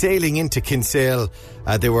sailing into Kinsale,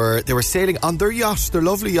 they were sailing on their yacht, their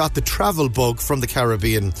lovely yacht, the Travel Bug from the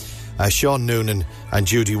Caribbean. Sean Noonan and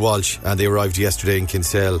Judy Walsh, and they arrived yesterday in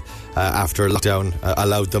Kinsale after lockdown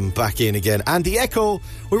allowed them back in again. And the Echo,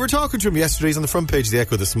 we were talking to him yesterday, he's on the front page of the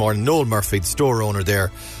Echo this morning. Noel Murphy, the store owner there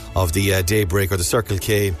of the Daybreak or the Circle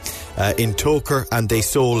K in Toker, and they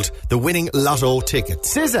sold the winning lotto ticket.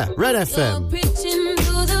 SZA, Red FM.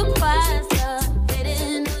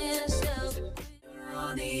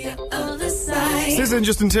 SZA and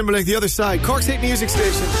Justin Timberlake, the other side. Cork's hit music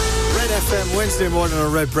station, Red FM. FM, Wednesday morning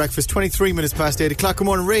on Red Breakfast, 23 minutes past 8 o'clock. Good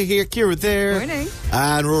morning, Ray here, Ciara there. Morning.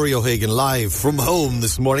 And Rory O'Hagan live from home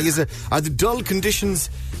this morning. Are the dull conditions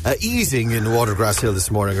easing in Watergrass Hill this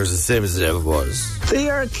morning, or is it the same as it ever was? They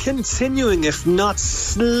are continuing, if not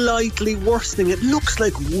slightly worsening. It looks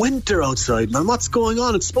like winter outside, man. What's going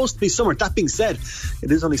on? It's supposed to be summer. That being said, it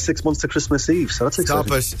is only 6 months to Christmas Eve, so that's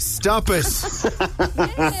exciting. Stop it.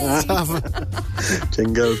 Stop it.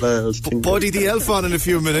 Jingle bells. Buddy the elf on in a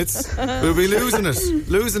few minutes. We'll be losing it.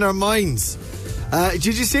 Losing our minds. Did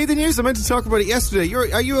you see the news? I meant to talk about it yesterday.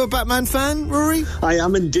 Are you a Batman fan, Rory? I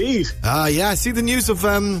am indeed. Yeah. See the news of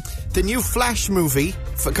the new Flash movie,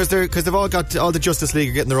 because they've all got all the Justice League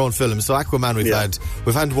are getting their own films. So Aquaman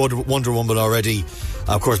we've had Wonder Woman already.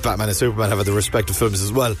 Of course, Batman and Superman have their respective films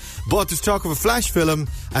as well. But there's talk of a Flash film,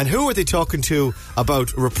 and who are they talking to about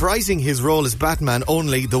reprising his role as Batman?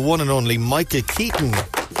 Only the one and only Michael Keaton.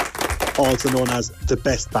 Also known as the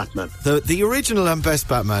best Batman. The original and best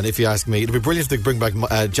Batman, if you ask me. It'd be brilliant if they bring back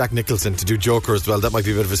Jack Nicholson to do Joker as well. That might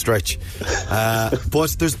be a bit of a stretch.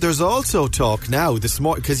 But there's also talk now this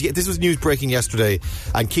morning, because this was news breaking yesterday,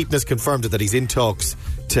 and Keaton has confirmed it, that he's in talks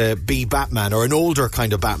to be Batman, or an older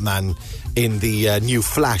kind of Batman, in the new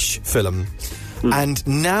Flash film. And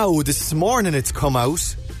now this morning it's come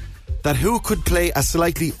out that who could play a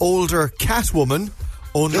slightly older Catwoman?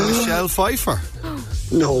 Only Michelle Pfeiffer.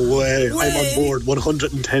 No way. I'm on board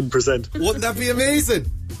 110%. Wouldn't that be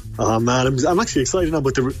amazing? Oh man, I'm actually excited now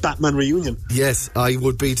about the Batman reunion. Yes, I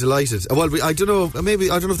would be delighted. Well, I don't know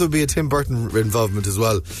if there'll be a Tim Burton involvement as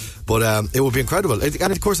well, but it would be incredible.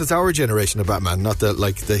 And of course, it's our generation of Batman, not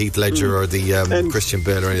the Heath Ledger or the Christian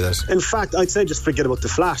Bale or any of that. In fact, I'd say just forget about the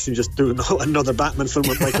Flash and just do another Batman film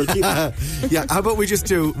with Michael Keaton. Yeah, how about we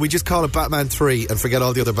just call it Batman 3 and forget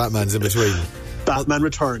all the other Batmans in between. Batman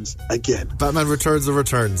returns again. Batman returns and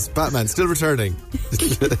returns. Batman still returning.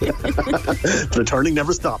 Returning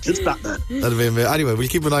never stops. It's Batman. That'll be amazing. Anyway, we'll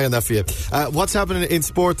keep an eye on that for you. What's happening in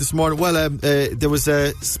sport this morning? Well, there was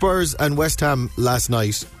Spurs and West Ham last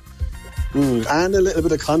night. And a little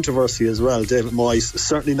bit of controversy as well. David Moyes,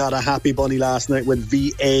 certainly not a happy bunny last night with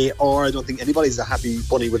VAR. I don't think anybody's a happy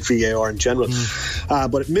bunny with VAR in general.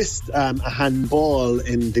 But it missed a handball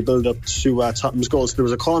in the build-up to Tottenham's goal. So there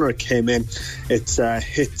was a corner, it came in. It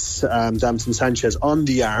hit Davinson Sanchez on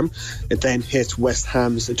the arm. It then hit West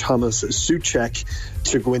Ham's Thomas Souček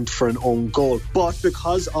to go in for an own goal. But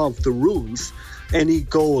because of the rules, any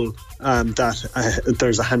goal that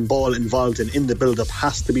there's a handball involved in the build-up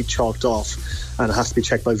has to be chalked off, and it has to be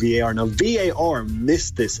checked by VAR. Now, VAR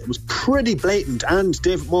missed this. It was pretty blatant, and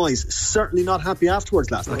David Moyes certainly not happy afterwards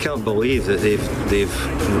last night. I can't believe that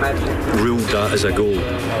they've ruled that as a goal.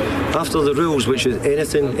 After the rules, which is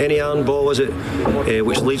any handball, is it,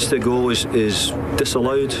 which leads to a goal, is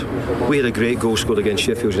disallowed. We had a great goal scored against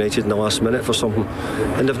Sheffield United in the last minute for something,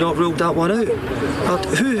 and they've not ruled that one out.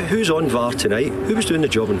 Who's on VAR tonight? Who was doing the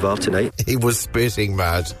job on VAR tonight? He was spitting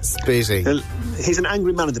mad. Spitting. He's an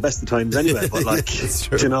angry man at the best of times anyway, but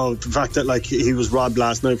you know, the fact that he was robbed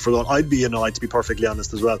last night for that, I'd be annoyed, to be perfectly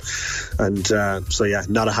honest, as well. And so yeah,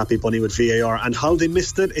 not a happy bunny with VAR. And how they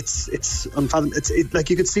missed it, it's unfathomable. Like,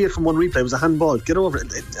 you could see it from one replay. It was a handball. Get over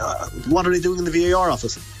it. What are they doing in the VAR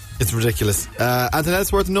office? It's ridiculous. Anything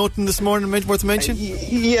else worth noting this morning, worth mention?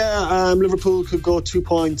 Liverpool could go 2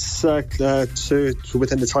 points to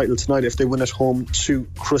within the title tonight if they win at home to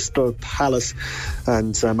Crystal Palace.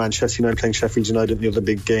 And Manchester United playing Sheffield United in the other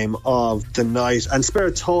big game of the night. And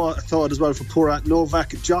spare thought as well for poor Novak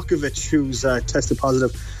Djokovic, who's tested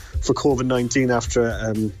positive for COVID-19 after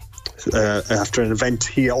an event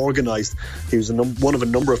he organised. He was one of a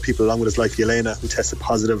number of people, along with his wife Jelena, who tested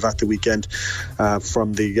positive at the weekend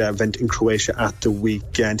from the event in Croatia at the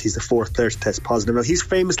weekend. He's the fourth player to test positive. Now, he's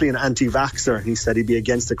famously an anti-vaxxer. He said he'd be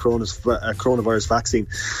against the coronavirus vaccine.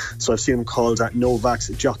 So I've seen him called Novak's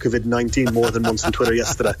Djokovic-19 more than once on Twitter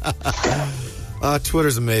yesterday.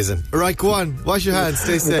 Twitter's amazing. Right, go on. Wash your hands.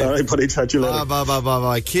 Stay safe. All right, buddy. Chat you later.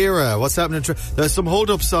 Bye. Ciara, what's happening? There's some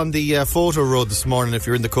hold-ups on the Photo Road this morning. If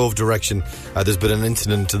you're in the Cove direction, there's been an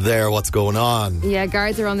incident there. What's going on? Yeah,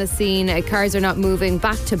 guards are on the scene. Cars are not moving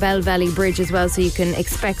back to Bell Valley Bridge as well, so you can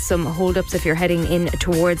expect some hold-ups if you're heading in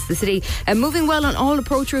towards the city. Moving well on all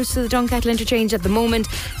approach routes to the Dunkettle interchange at the moment.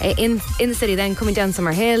 In the city then, coming down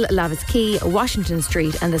Summer Hill, Lavis Quay, Washington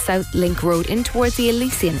Street and the South Link Road in towards the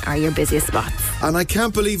Elysian are your busiest spots. And I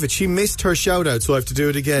can't believe it. She missed her shout out, so I have to do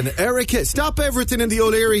it again. Erica, stop everything in the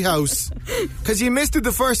O'Leary house. Because you missed it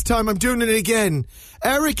the first time. I'm doing it again.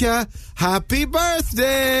 Erica, happy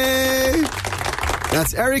birthday.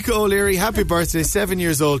 That's Erica O'Leary. Happy birthday. 7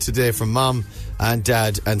 years old today from Mom and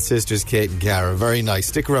Dad and sisters Kate and Cara. Very nice.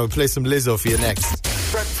 Stick around. Play some Lizzo for you next.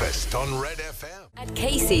 Breakfast on Red FM. At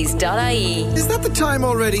Casey's.ie. Is that the time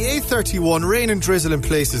already? 8:31, rain and drizzle in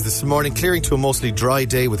places this morning, clearing to a mostly dry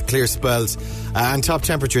day with clear spells and top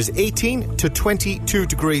temperatures 18 to 22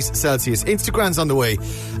 degrees Celsius. Instagram's on the way,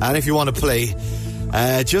 and if you want to play,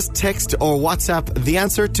 just text or WhatsApp the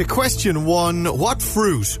answer to question 1. What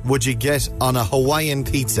fruit would you get on a Hawaiian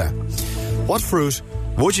pizza? What fruit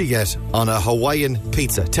would you get on a Hawaiian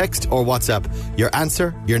pizza? Text or WhatsApp your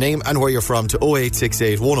answer, your name and where you're from to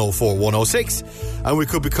 0868 104 106. And we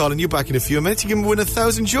could be calling you back in a few minutes. You can win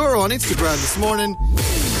 €1,000 on Instagram this morning.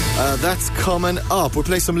 That's coming up. We'll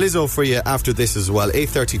play some Lizzo for you after this as well.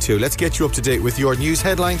 8:32. Let's get you up to date with your news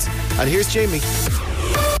headlines. And here's Jamie.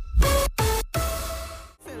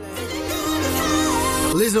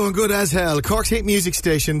 Lizzo and Good As Hell, Cork's hit music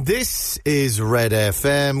station. This is Red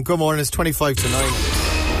FM. Good morning, it's 25 to 9.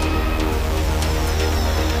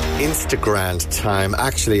 Instagram time.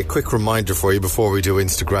 Actually, a quick reminder for you before we do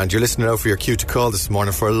Instagram. You're listening out for your cue to call this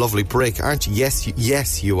morning for a lovely break, aren't you?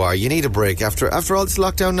 Yes, you are. You need a break. After all this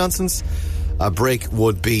lockdown nonsense, a break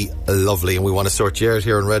would be lovely, and we want to sort you out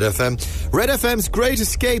here on Red FM. Red FM's Great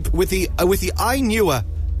Escape with the I Knewa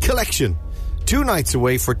collection. 2 nights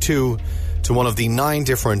away for 2 to one of the 9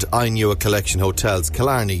 different I Knewa collection hotels: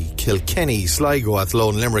 Killarney, Kilkenny, Sligo,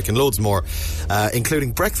 Athlone, Limerick and loads more,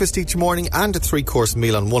 including breakfast each morning and a 3-course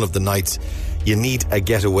meal on one of the nights. You need a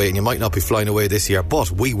getaway, and you might not be flying away this year, but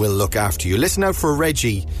we will look after you. Listen out for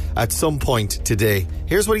Reggie at some point today.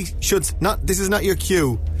 Here's what he should not. This is not your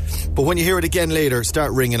cue, but when you hear it again later,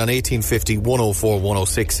 start ringing on 1850 104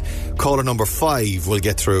 106. Caller number 5 will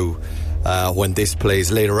get through when this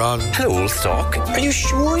plays later on. Hello, Stock. Are you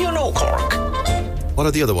sure you know Cork? What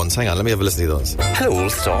are the other ones? Hang on, let me have a listen to those. Hello,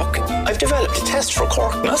 Stock. I've developed a test for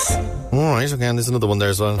Corkness. Alright, okay, and there's another one there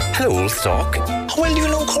as well. Hello, Stock. How well do you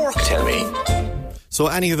know Cork, tell me? So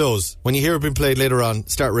any of those, when you hear it being played later on,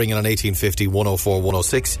 start ringing on 1850 104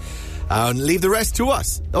 106. And leave the rest to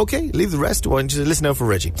us. Okay, leave the rest to us. Just listen out for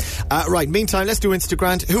Reggie. Right, meantime, let's do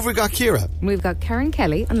Instagram. Who've we got, Ciara? We've got Karen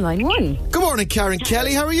Kelly on line 1. Good morning, Karen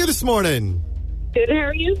Kelly. How are you this morning? Good, how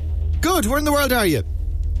are you? Good. Where in the world are you?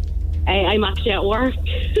 I'm actually at work.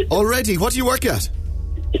 Already? What do you work at?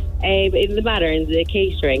 In the matter, in the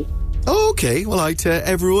catering. Oh, okay. Well, hi to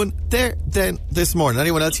everyone there then this morning.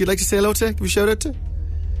 Anyone else you'd like to say hello to? Give a shout out to?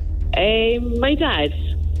 My dad.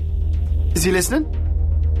 Is he listening?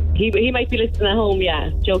 He might be listening at home,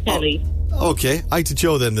 yeah. Joe Kelly. Okay. Hi to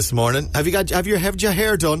Joe then this morning. Have your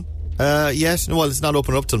hair done? Yes. Well, it's not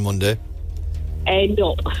open up till Monday.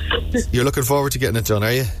 No. You're looking forward to getting it done,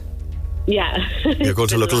 are you? Yeah. You're going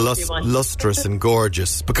to look lustrous and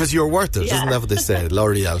gorgeous because you're worth it. Yeah. Isn't that what they say?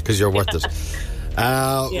 L'Oreal, because you're worth it.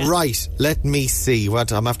 Right, let me see.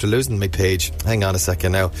 I'm after losing my page. Hang on a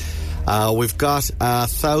second now. We've got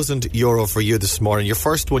 €1,000 for you this morning. Your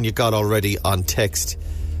first one you got already on text.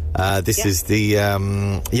 This is the...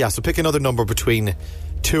 so pick another number between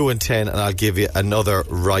 2 and 10 and I'll give you another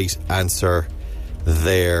right answer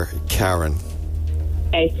there, Karen.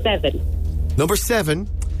 7. Number 7.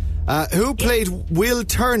 Who played Will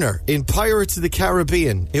Turner in Pirates of the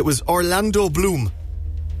Caribbean? It was Orlando Bloom.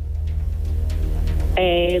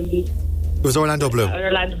 It was Orlando Bloom.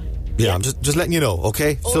 Yeah, I'm just letting you know,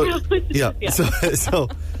 okay? So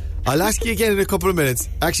I'll ask you again in a couple of minutes.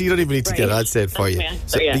 Actually, you don't even need to get it. I'll say it for you.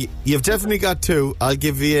 So you've definitely got 2. I'll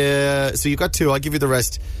give you... So you've got 2. I'll give you the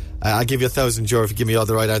rest. I'll give you €1,000 if you give me all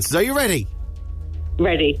the right answers. Are you ready?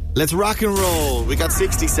 Ready. Let's rock and roll. We got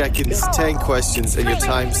 60 seconds, 10 questions, and your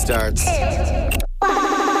time starts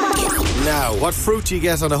now. What fruit do you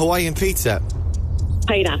get on a Hawaiian pizza?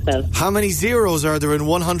 Pineapple. How many zeros are there in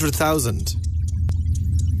 100,000?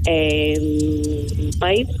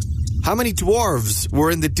 5. How many dwarves were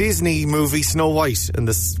in the Disney movie Snow White? And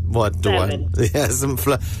this, what? 7. Yes,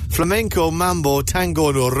 flamenco, mambo, tango,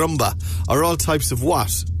 and rumba are all types of what?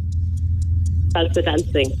 Salsa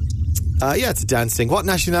dancing. It's dancing. What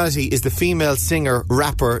nationality is the female singer,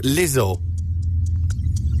 rapper Lizzo?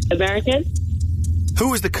 American.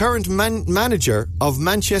 Who is the current manager of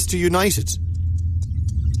Manchester United?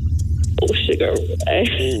 Oh, sugar. Is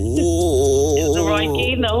it Roy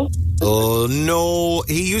Keane, though? Oh, no.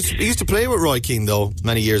 He used to play with Roy Keane, though,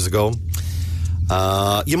 many years ago.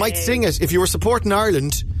 You might sing it. If you were supporting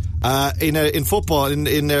Ireland in football,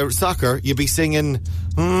 in soccer, you'd be singing...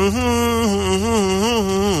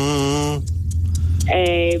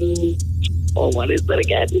 what is that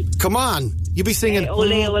again? Come on. You'd be singing...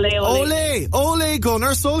 Ole, ole, ole. Ole, ole,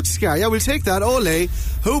 Gunnar Solskjaer. Yeah, we'll take that. Ole.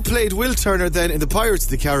 Who played Will Turner then in the Pirates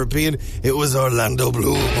of the Caribbean? It was Orlando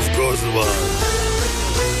Bloom, of course it was.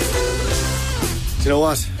 Do you know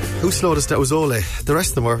what? Who slowed us down? It was Ole. The rest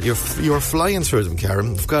of them were, you were flying through them,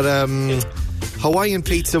 Karen. We've got Hawaiian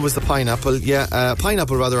pizza was the pineapple. Yeah,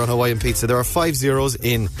 pineapple rather on Hawaiian pizza. There are 5 zeros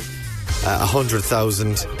in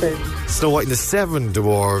 100,000. Snow White and the Seven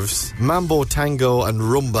Dwarves. Mambo, Tango and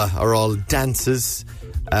Rumba are all dances.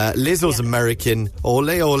 Lizzo's American.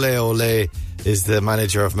 Ole, ole, ole is the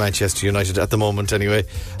manager of Manchester United at the moment anyway.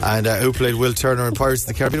 And who played Will Turner in Pirates of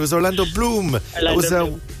the Caribbean? It was Orlando Bloom. It was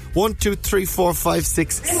 1, 2, 3, 4, 5,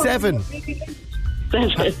 6, 7.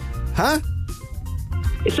 7. Huh?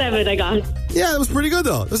 7 I got. Yeah, that was pretty good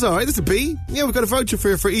though. That's alright, that's a B. Yeah, we've got a voucher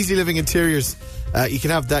for Easy Living Interiors. You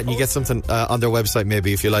can have that and you get something on their website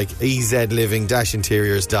maybe if you like.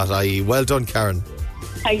 ezliving-interiors.ie. Well done, Karen.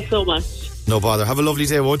 Thanks so much. No bother. Have a lovely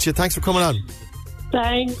day, won't you? Thanks for coming on.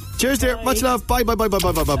 Thanks. Cheers, dear. Bye. Much love. Bye, bye, bye, bye,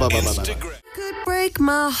 bye, bye, bye, bye, bye, bye. Could break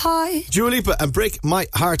my heart. Dua Lipa and Break My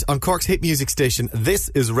Heart on Cork's hit music station. This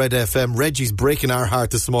is Red FM. Reggie's breaking our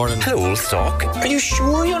heart this morning. Hello, Stock. Are you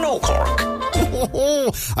sure you know Cork?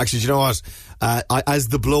 Actually, do you know what? As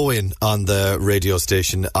the blow-in on the radio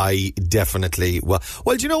station, I definitely... Well,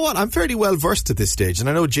 do you know what? I'm fairly well versed at this stage, and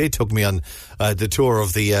I know Jay took me on the tour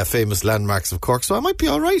of the famous landmarks of Cork, so I might be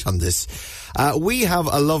all right on this. We have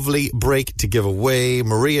a lovely break to give away.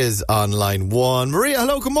 Maria's on line 1. Maria,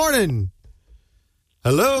 hello, good morning.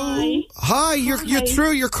 Hello. Hi, you're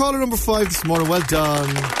through. You're caller number 5 this morning. Well done.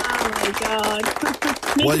 Oh my God.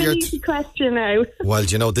 Make Well, an easy question now. Well,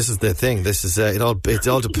 you know, this is the thing. This is it all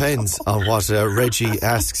depends on what Reggie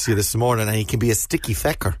asks you this morning, and he can be a sticky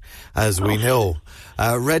fecker, as we know.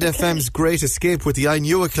 Red FM's Great Escape with the I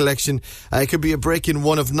Knew It collection. It could be a break in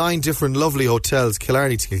one of 9 different lovely hotels: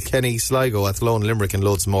 Killarney to Kilkenny, Sligo, Athlone, Limerick, and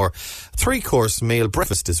loads more. 3-course meal,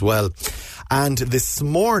 breakfast as well. And this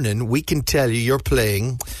morning, we can tell you you're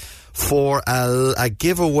playing for a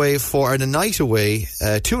giveaway for a night away,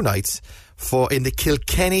 2 nights. In the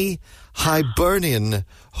Kilkenny Hibernian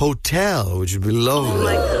Hotel, which would be lovely. Oh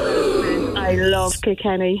my goodness, I love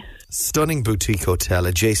Kilkenny. Stunning boutique hotel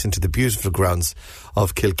adjacent to the beautiful grounds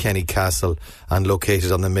of Kilkenny Castle and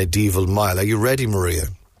located on the Medieval Mile. Are you ready, Maria?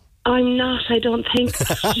 I'm not, I don't think.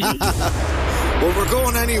 Well, we're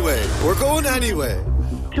going anyway.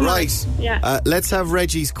 Come right. On. Yeah. Let's have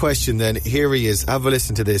Reggie's question then. Here he is. Have a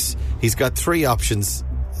listen to this. He's got 3 options.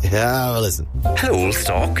 Yeah, well, listen. Hello,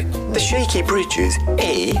 Stock. The Shaky Bridge is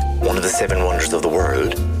A, one of the 7 wonders of the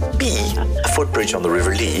world, B, a footbridge on the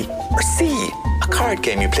River Lee, or C, a card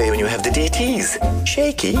game you play when you have the DTs.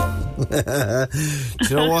 Shaky. Do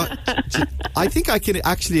you know what? I think I can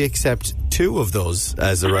actually accept 2 of those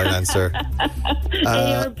as the right answer.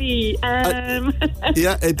 A or B?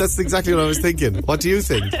 Yeah, that's exactly what I was thinking. What do you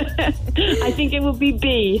think? I think it would be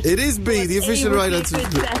B. It is B, the official right answer.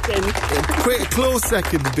 A close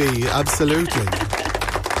second, B, absolutely.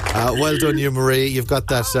 Well done, you, Marie. You've got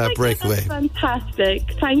that breakaway. God, that's fantastic.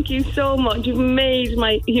 Thank you so much. You've made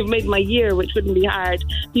my year, which wouldn't be hard.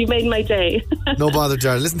 You've made my day. No bother,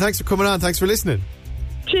 darling. Listen, thanks for coming on. Thanks for listening.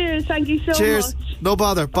 Cheers. Thank you so Cheers. much. No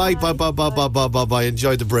bother. Bye. Bye.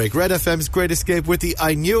 Enjoy the break. Red FM's Great Escape with the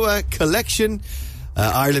I Knew It collection.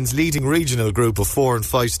 Ireland's leading regional group of 4- and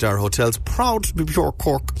 5-star hotels, proud to be pure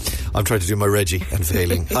Cork. I'm trying to do my Reggie and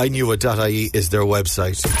failing. iknewit.ie is their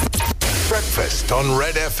website. Breakfast on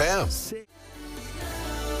Red FM.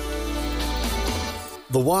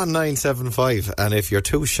 The 1975, and if you're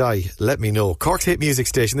too shy, let me know. Cork's hit music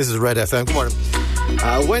station. This is Red FM. Good morning.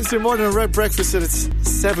 Wednesday morning on Red Breakfast, and it's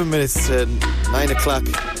 7 minutes to 9 o'clock.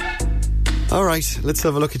 All right, let's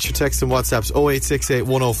have a look at your texts and WhatsApps. 0868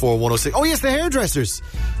 104 106. Oh yes, the hairdressers.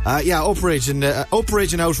 Outrage and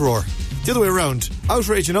outroar. The other way around.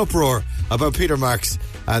 Outrage and uproar about Peter Marks,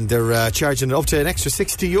 and they're charging up to an extra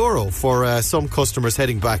 €60 for some customers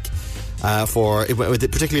heading back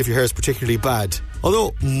particularly if your hair is particularly bad.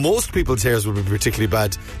 Although most people's hairs will be particularly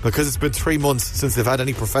bad because it's been 3 months since they've had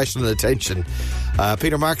any professional attention.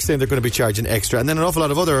 Peter Marks saying they're going to be charging extra, and then an awful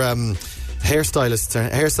lot of other hairstylists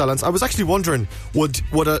and hair salons. I was actually wondering,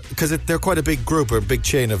 because they're quite a big group or a big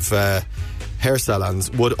chain of hair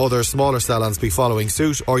salons, would other smaller salons be following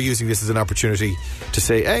suit or using this as an opportunity to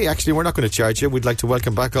say, hey, actually, we're not going to charge you. We'd like to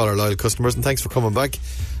welcome back all our loyal customers and thanks for coming back.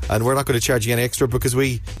 And we're not going to charge you any extra because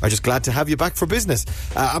we are just glad to have you back for business.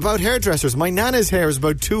 About hairdressers, my nana's hair is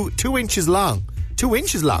about 2 inches long. 2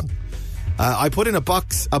 inches long. I put in a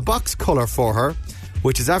box colour for her,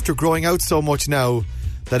 which is after growing out so much now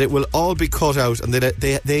that it will all be cut out, and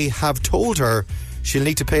they have told her she'll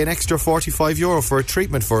need to pay an extra €45 for a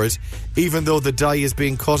treatment for it, even though the dye is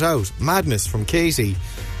being cut out. Madness, from Katie.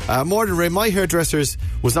 Morning, Ray. My hairdressers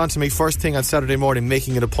was on to me first thing on Saturday morning,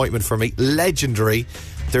 making an appointment for me. Legendary.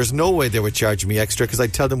 there's no way they would charge me extra because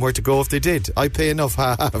I'd tell them where to go if they did. I pay enough,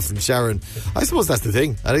 from Sharon. I suppose that's the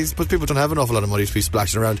thing. I suppose people don't have an awful lot of money to be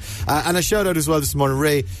splashing around. And a shout out as well this morning,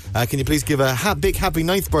 Ray. Can you please give a big happy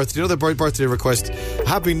 9th birthday, another birthday request,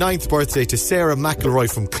 happy 9th birthday to Sarah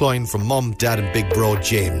McElroy from Cloyne, from Mum, Dad and Big Bro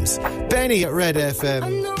James. Benny at Red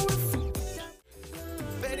FM.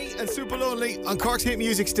 And Super Lonely on Cork's hit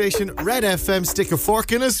music station, Red FM. Stick a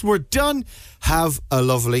fork in us. We're done. Have a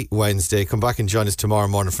lovely Wednesday. Come back and join us tomorrow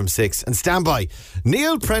morning from 6. And stand by.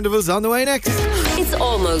 Neil Prendeville's on the way next. It's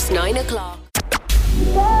almost 9 o'clock.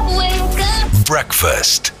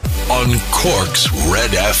 Breakfast on Cork's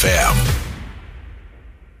Red FM.